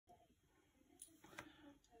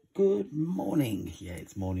Good morning. Yeah,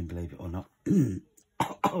 it's morning, believe it or not.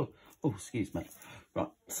 oh, excuse me. Right,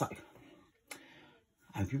 so,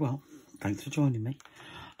 hope you're well. Thanks for joining me.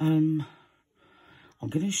 I'm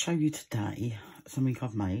going to show you today something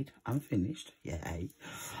I've made. I'm finished. Yay.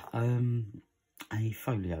 A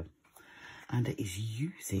folio. And it is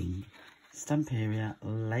using Stamperia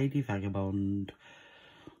Lady Vagabond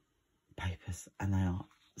papers. And they are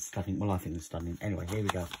stunning. Well, I think they're stunning. Anyway, here we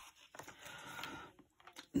go.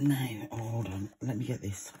 Now, hold on, let me get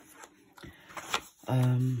this.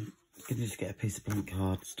 I'm going to just get a piece of blank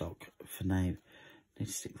cardstock for now. Need to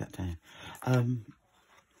stick that down.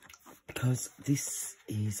 Because this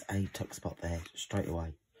is a tuck spot there straight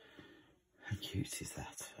away. How cute is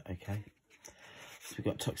that? Okay. So we've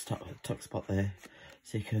got tuck spot there.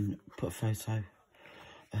 So you can put a photo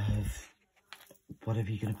of whatever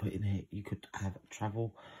you're going to put in here. You could have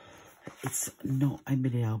travel. It's not a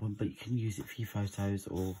mini album, but you can use it for your photos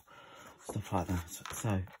or stuff like that.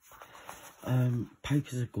 So,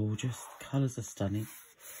 papers are gorgeous. Colours are stunning.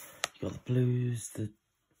 You've got the blues, the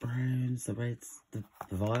browns, the reds, the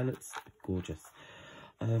violets. Gorgeous.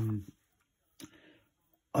 I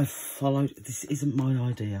followed, this isn't my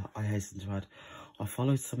idea, I hasten to add. I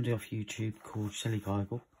followed somebody off YouTube called Shellie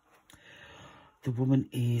Giegle. The woman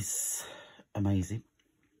is amazing.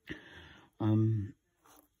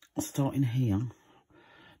 Starting here,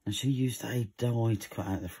 and she used a die to cut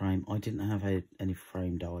out the frame. I didn't have any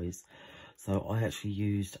frame dies, so I actually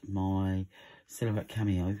used my Silhouette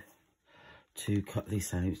Cameo to cut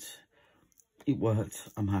this out. It worked.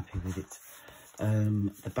 I'm happy with it.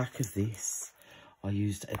 The back of this, I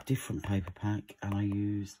used a different paper pack, and I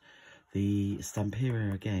used the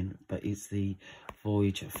Stamperia again, but it's the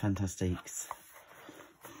Voyage Fantastiques.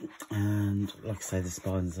 And like I say, the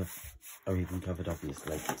spines are even covered,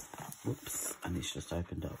 obviously. Whoops, and it's just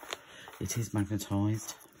opened up. It is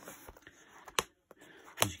magnetised,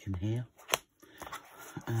 as you can hear.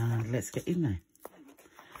 And let's get in there.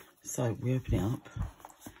 So we open it up,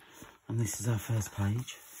 and this is our first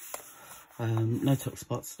page. No tuck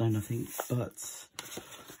spots, no nothing, but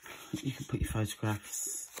you can put your photograph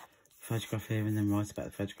here, and then write about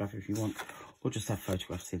the photograph if you want, or just have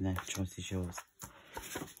photographs in there. The choice is yours.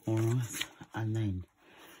 Alright, and then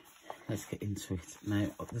let's get into it. Now,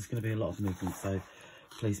 there's going to be a lot of movement, so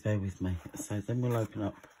please bear with me. So then we'll open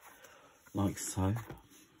up like so.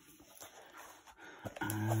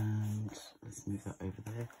 And let's move that over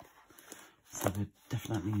there. So we're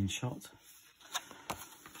definitely in shot.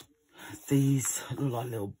 These look like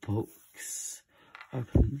little books.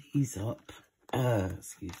 Open these up.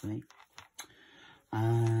 Excuse me.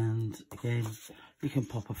 And again, you can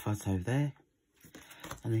pop a photo there.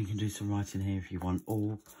 And then you can do some writing here if you want,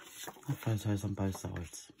 or have photos on both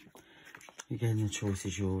sides. Again, the choice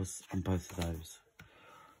is yours on both of those.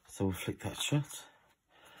 So we'll flick that shut.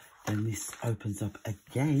 Then this opens up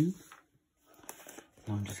again.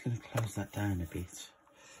 Now I'm just going to close that down a bit,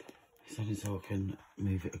 so I can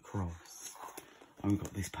move it across. And we've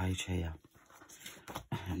got this page here.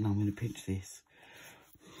 And I'm going to pinch this.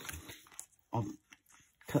 I'll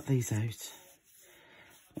cut these out.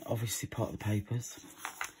 Obviously part of the papers.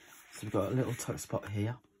 So we've got a little tuck spot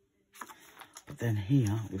here, but then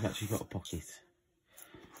here we've actually got a pocket.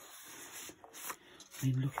 I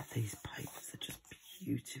mean, look at these papers, they're just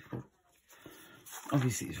beautiful.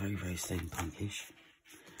 Obviously it's very, very steampunkish.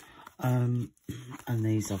 And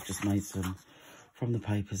these I've just made some from the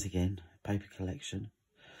papers again, paper collection.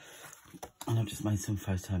 And I've just made some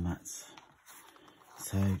photo mats.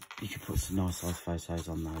 So you can put some nice size photos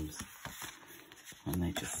on those. And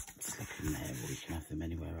they just slip in there, or you can have them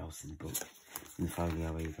anywhere else in the book, in the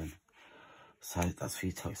folio even. So that's for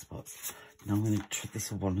your tuck spots. Now I'm going to,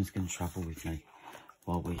 this one is going to travel with me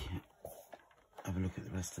while we have a look at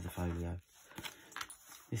the rest of the folio.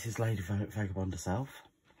 This is Lady Vagabond herself.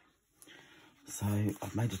 So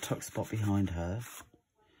I've made a tuck spot behind her.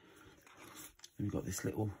 We've got this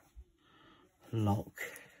little lock,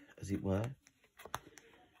 as it were.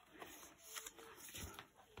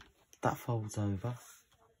 That folds over,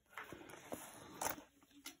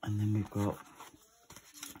 and then we've got,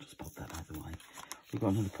 just pop that out of the way, we've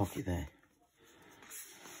got another pocket there,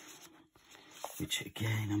 which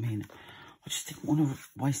again, I mean, I just didn't want to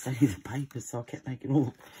waste any of the papers, so I kept making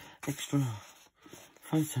all extra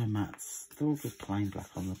photo mats. They're all just plain black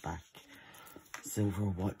on the back, silver or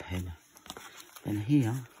white pen. Then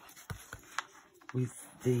here, with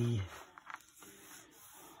the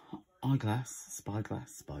spyglass.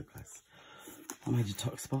 I made a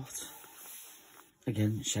tuck spot.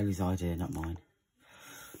 Again, Shellie's idea, not mine.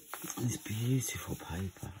 And this beautiful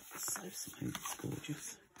paper. It's so smooth, it's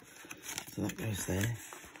gorgeous. So that goes there.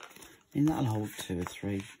 mean, that'll hold 2 or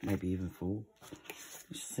 3, maybe even 4.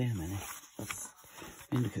 Let's see how many.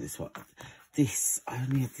 I mean, look at this one. I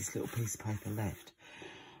only have this little piece of paper left.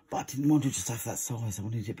 But I didn't want to just have that size. I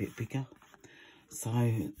wanted it a bit bigger. So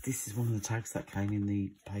this is one of the tags that came in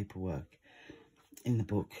the paperwork. In the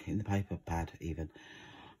book, in the paper pad even.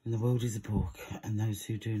 And the world is a book, and those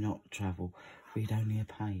who do not travel read only a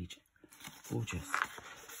page. Gorgeous.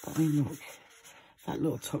 But I mean, look, that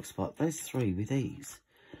little tuck spot, there's 3 with these.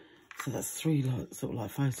 So that's 3 like, sort of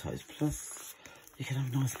like photos. Plus, you can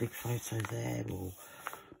have a nice big photo there, or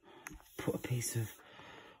put a piece of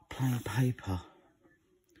plain paper,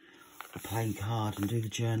 a plain card, and do the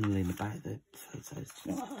journaling about the photos. Do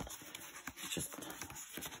you know what? It's just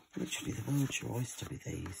literally the world's your oyster with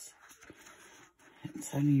these.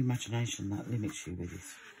 It's only imagination that limits you with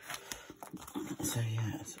this. So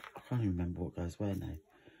yeah, I can't even remember what goes where now.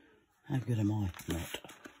 How good am I? Not.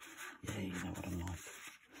 Yeah, you know what I'm like.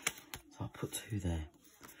 So I'll put 2 there.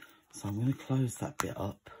 So I'm going to close that bit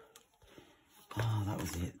up. Oh, that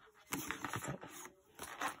was it.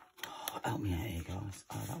 Oh, help me out here, guys.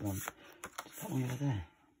 Oh, that one. Did that one go there?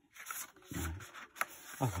 No.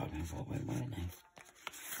 I can't remember what went where now.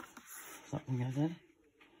 Does that one go there?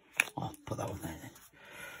 Oh, I'll put that one there then.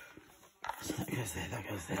 So that goes there, that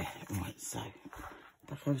goes there. Right, so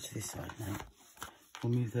back over to this side now.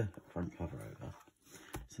 We'll move the front cover over.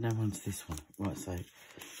 So now we're on to this one. Right, so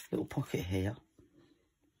little pocket here.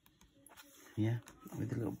 Yeah, with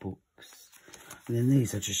the little books. And then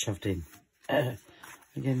these are just shoved in.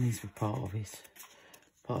 Again, these were part of it.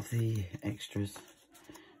 Part of the extras.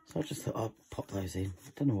 So I just thought I'd pop those in.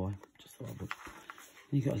 Don't know why. Just thought I would. And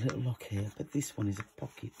you've got a little lock here. But this one is a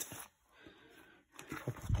pocket.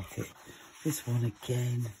 Proper pocket. This one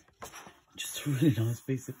again. Just a really nice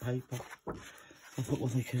piece of paper. I thought, well,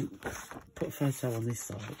 they can put a photo on this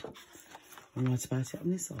side and write about it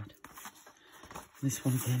on this side. And this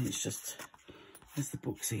one again, it's just, there's the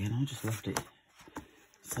books again. I just loved it.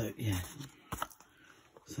 So, yeah.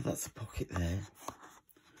 So that's a pocket there.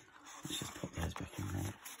 Let's just pop those back in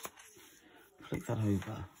there. Flick that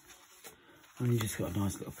over. And you just got a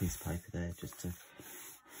nice little piece of paper there just to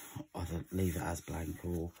either leave it as blank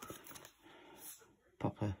or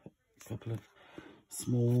pop a couple of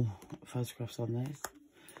small photographs on there.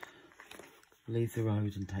 Leave the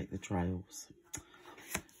road and take the trails.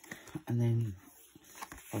 And then,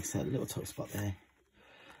 like I said, a little top spot there.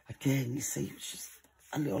 Again, you see, it's just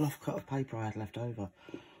a little off-cut of paper I had left over.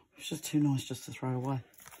 It's just too nice just to throw away.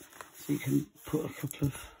 So you can put a couple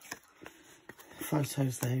of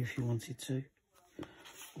photos there if you wanted to.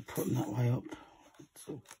 Or put them that way up.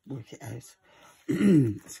 Sort of work it out.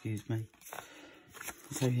 Excuse me.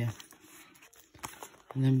 So yeah.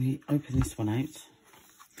 And then we open this one out.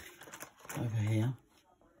 Over here.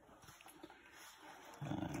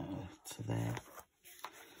 To there.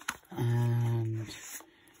 And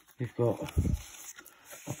we've got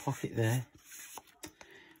a pocket there.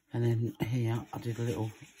 And then here I did a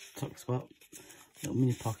little tuck spot. Little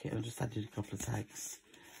mini pocket. I just added a couple of tags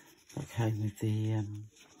that came with the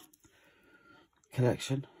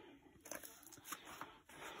collection.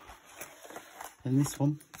 And this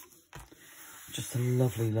one, just a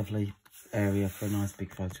lovely, lovely area for a nice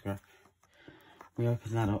big photograph. We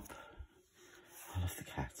open that up. I love the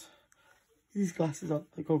cat. These glasses on,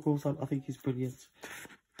 the goggles on, I think he's brilliant.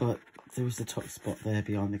 But there is a tuck spot there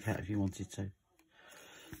behind the cat if you wanted to.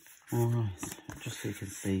 Alright, just so you can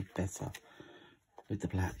see better with the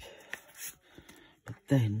black. But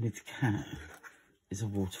then with the cat is a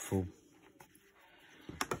waterfall.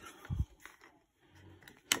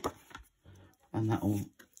 And that will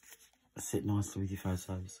sit nicely with your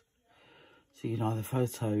photos. So you can either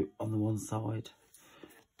photo on the one side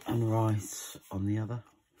and write on the other.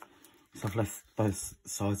 So I've left both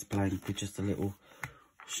sides blank with just a little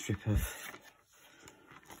strip of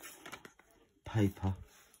paper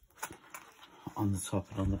on the top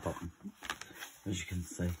and on the bottom, as you can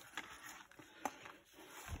see.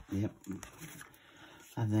 Yep.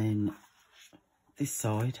 And then this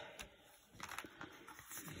side,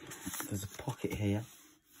 there's a pocket here,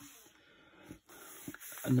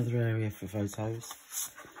 another area for photos,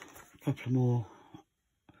 a couple more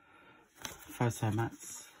photo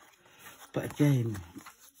mats, but again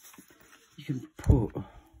you can put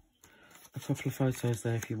a couple of photos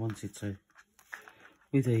there if you wanted to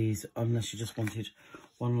with these, unless you just wanted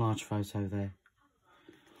one large photo there.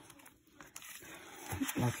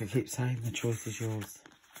 Like I keep saying, the choice is yours.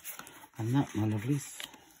 And that, my lovelies,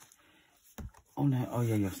 oh no, oh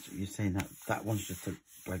yeah, you're saying that one's just a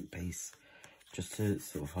blank piece, just to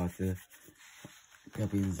sort of hide the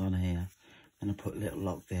gubbins on here. And I put a little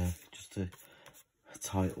lock there just to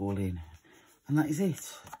tie it all in. And that is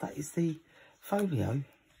it. That is the folio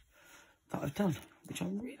that I've done, which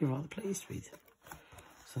I'm really rather pleased with.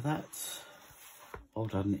 So that's all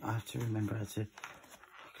done. I have to remember how to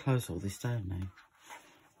close all this down now.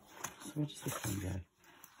 So where does this one go?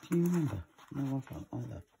 Do you remember? No, I can't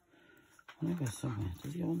either. I know it goes somewhere.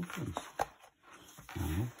 Does it go on the front?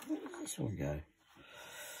 No. Where does this one go?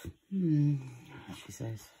 She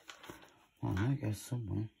says, oh no, it goes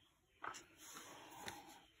somewhere.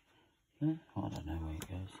 Yeah, I don't know where it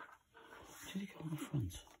goes. Did it go on the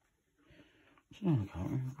front? I don't know, I can't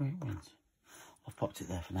remember where it went. I've popped it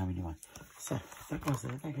there for now anyway. So, that goes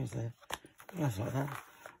there, that goes there. It goes like that.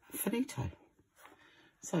 Finito.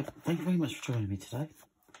 So, thank you very much for joining me today.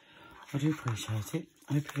 I do appreciate it.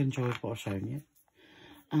 I hope you've enjoyed what I've shown you.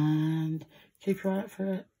 And keep your eye out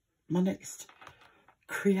for my next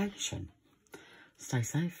creation. Stay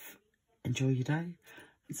safe, enjoy your day,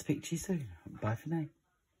 and speak to you soon. Bye for now.